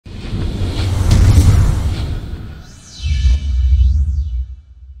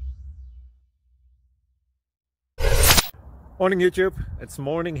Morning YouTube, it's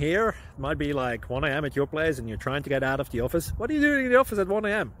morning here. It might be like 1 a.m. at your place and you're trying to get out of the office. What are you doing in the office at 1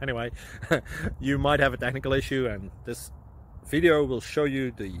 a.m? Anyway, you might have a technical issue and this video will show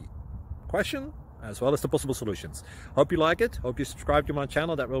you the question as well as the possible solutions. Hope you like it, hope you subscribe to my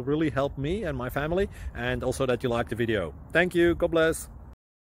channel. That will really help me and my family, and also that you like the video. Thank you, God bless.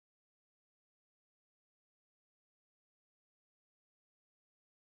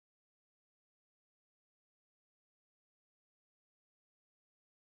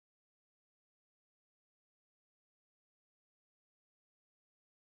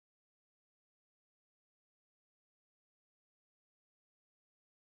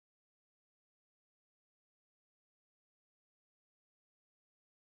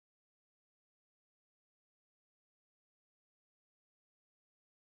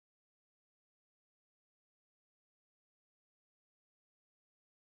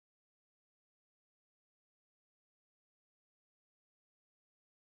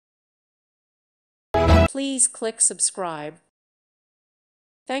 Please click subscribe.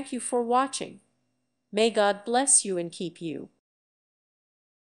 Thank you for watching. May God bless you and keep you.